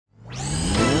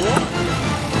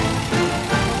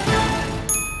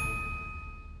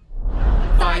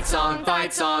song,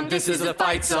 fight song. This is a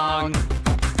fight song.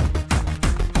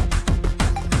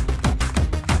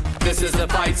 This is a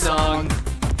fight song.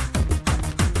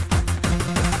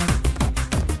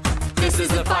 This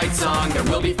is a fight song. There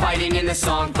will be fighting in this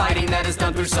song. Fighting that is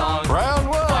done through song. Round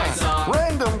one. Fight song.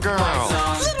 Random girl. Fight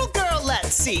song. Little girl,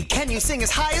 let's see. Can you sing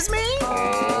as high as me?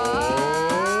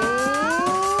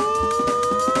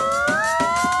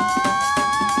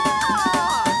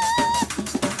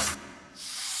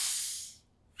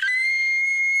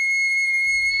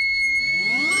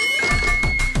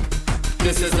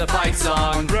 This is a fight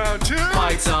song. Round two.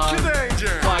 Fight song.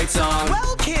 Danger. Fight song.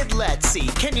 Well, kid, let's see.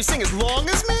 Can you sing as long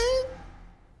as me?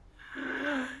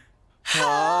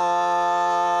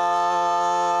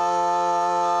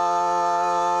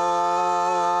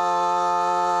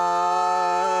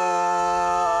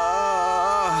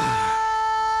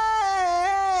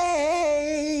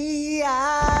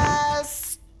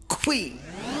 Queen.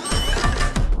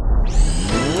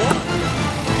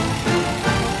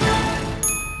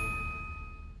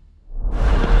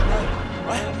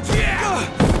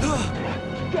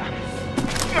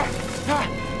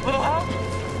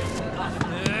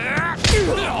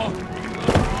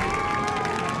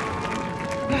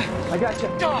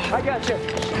 I got you.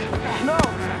 No,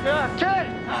 kid.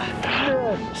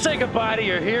 Say goodbye to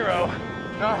your hero.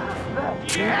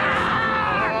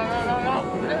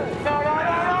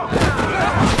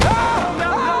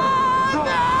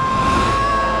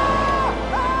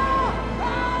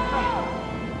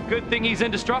 Good thing he's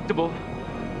indestructible.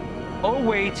 Oh,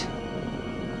 wait.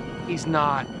 He's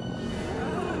not.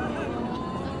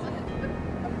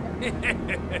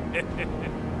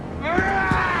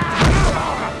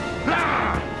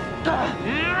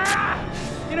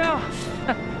 You know,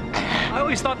 I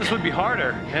always thought this would be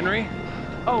harder, Henry.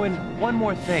 Oh, and one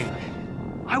more thing.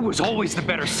 I was always the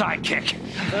better sidekick.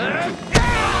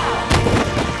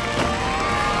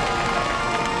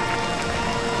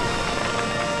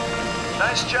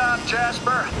 Nice job,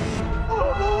 Jasper.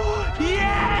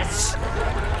 Yes!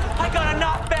 I got a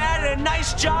not bad and a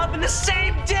nice job in the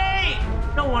same day!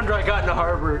 No wonder I got into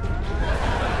Harvard.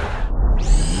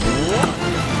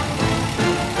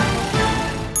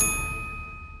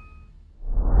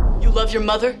 You love your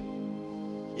mother?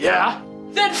 Yeah?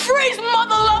 Then freeze,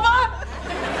 mother lover!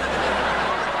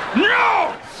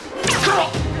 No!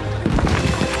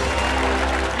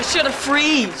 You should have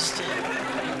freezed.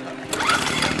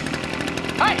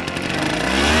 Hey!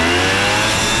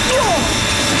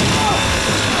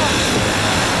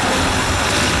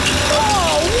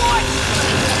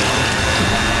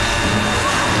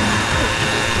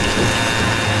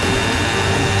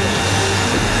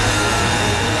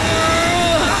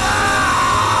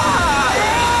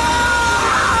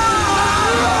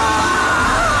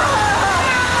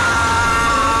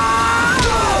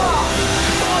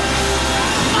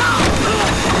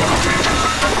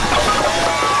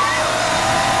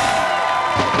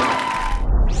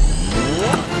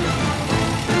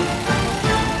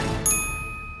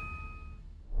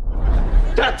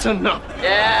 That's enough.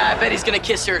 Yeah, I bet he's gonna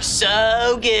kiss her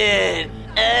so good.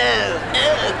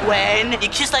 Oh, Gwen, you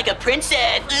kiss like a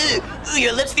princess. Ooh,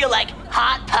 your lips feel like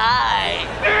hot pie.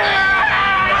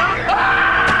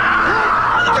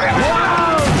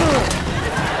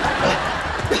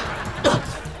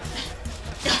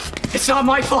 It's not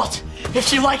my fault if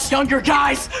she likes younger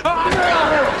guys. Oh,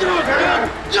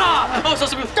 so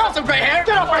some gray hair?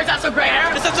 Or is that some gray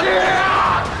hair? Is that some...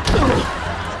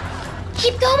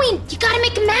 Keep going. You gotta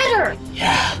make it matter.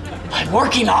 Yeah, I'm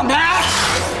working on that.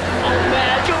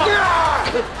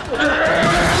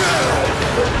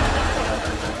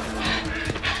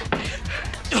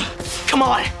 Come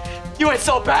on. You ain't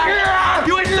so bad.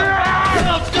 You ain't so bad.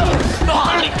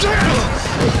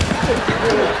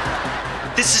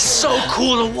 This is so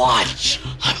cool to watch.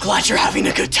 I'm glad you're having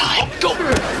a good time. Go.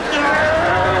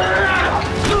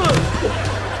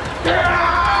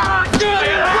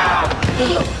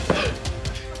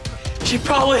 She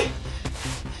probably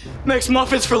makes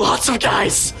muffins for lots of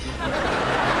guys.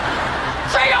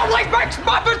 She only makes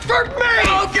muffins for me!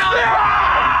 Oh, God!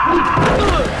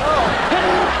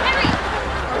 Henry!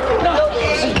 No!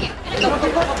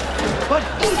 What?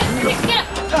 Get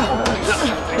up!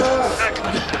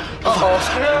 Uh-oh.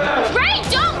 Ray,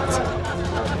 don't!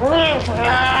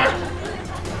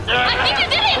 I think you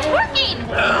did it! It's working!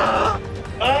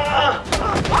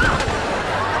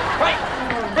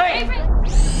 Ray!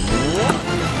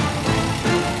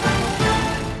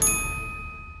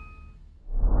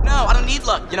 No, I don't need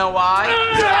luck. You know why?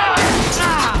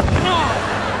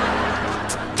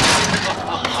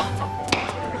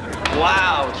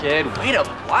 Wow, kid. Way to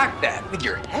block that with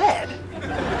your head.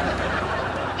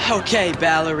 Okay,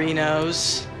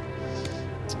 ballerinos.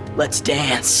 Let's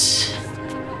dance.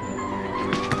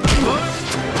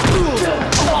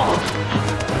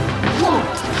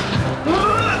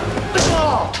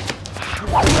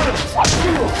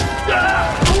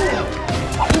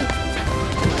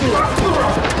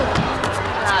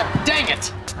 Ah, dang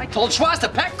it! I told Schwartz to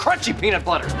pack crunchy peanut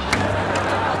butter.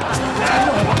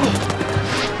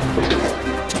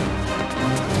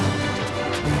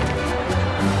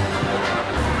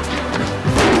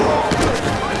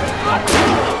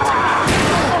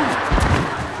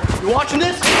 You watching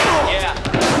this? Yeah.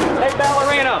 Hey,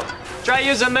 ballerino, try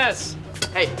using this.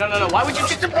 Hey, no. Why would you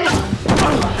just... Bravissimo!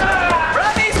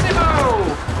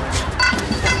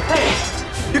 Hey,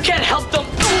 you can't help them.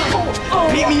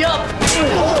 Beat me up.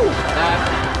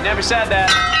 Never said that.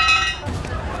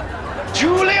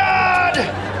 Julian!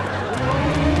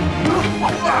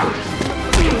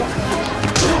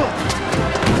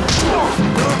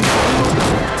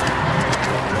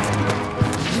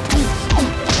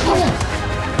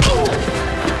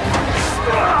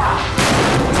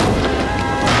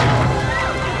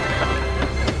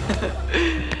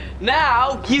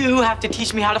 Now you have to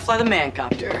teach me how to fly the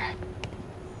mancopter.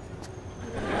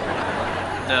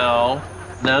 No.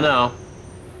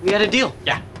 We had a deal.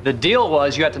 Yeah, the deal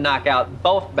was you had to knock out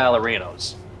both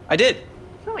ballerinos. I did.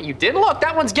 No, you didn't. Look,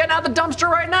 that one's getting out of the dumpster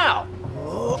right now.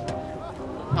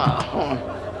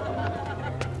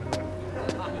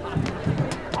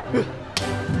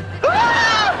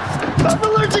 I'm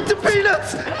allergic to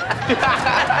peanuts!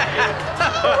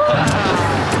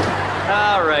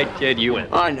 All right, kid, you win.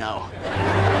 I know.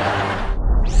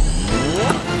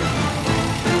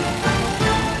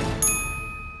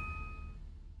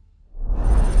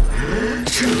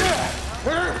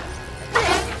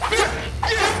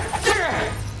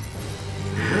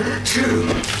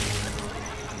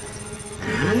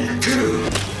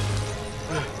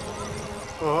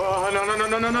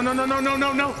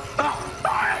 Oh, no.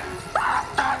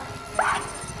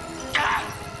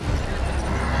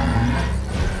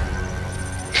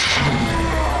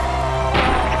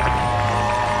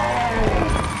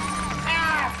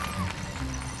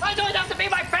 I don't have to be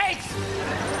my face!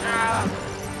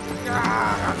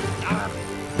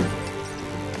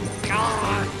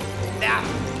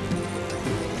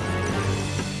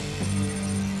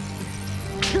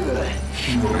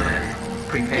 Human,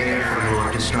 prepare for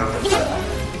your destruction.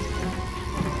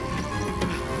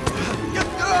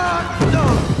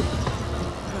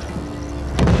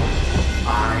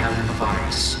 I am the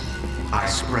virus. I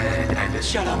spread and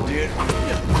destroy. Shut up, dude.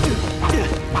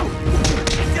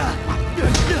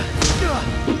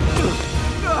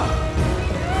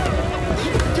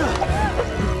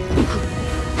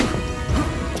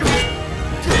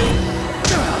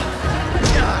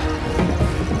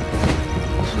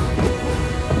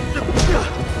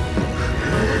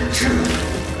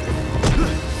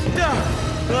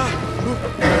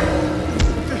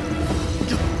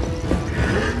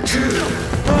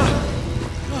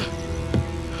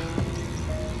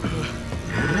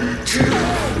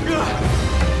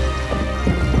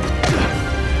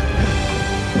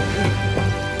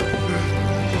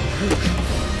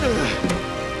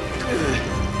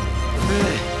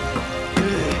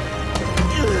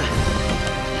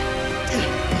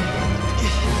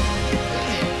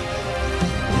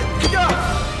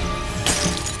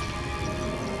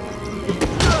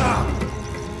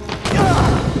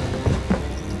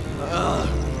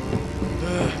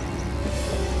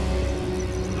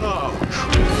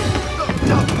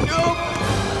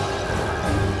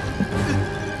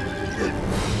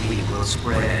 We will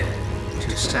spread to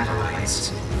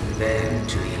satellites, then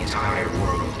to the entire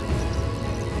world.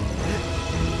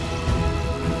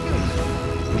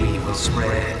 We will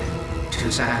spread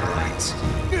to satellites,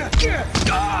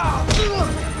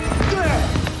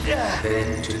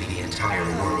 then to the entire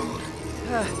world.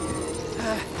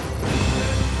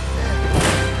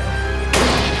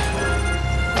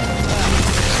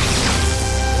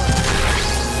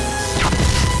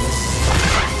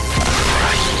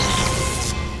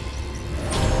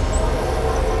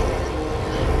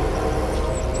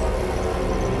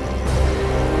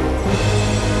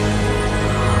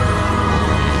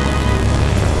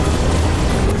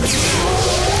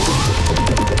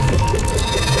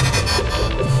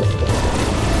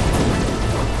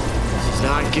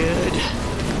 Not good.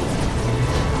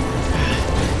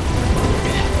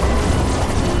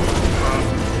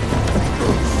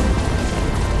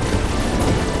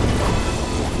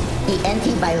 The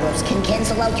antivirus can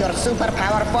cancel out your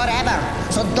superpower forever,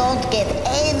 so don't get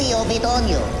any of it on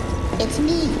you. It's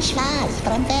me, Schwarz,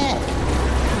 from there.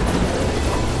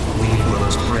 We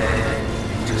will spread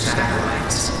to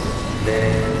satellites,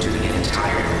 then to the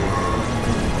entire world.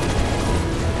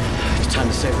 It's time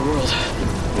to save the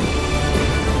world.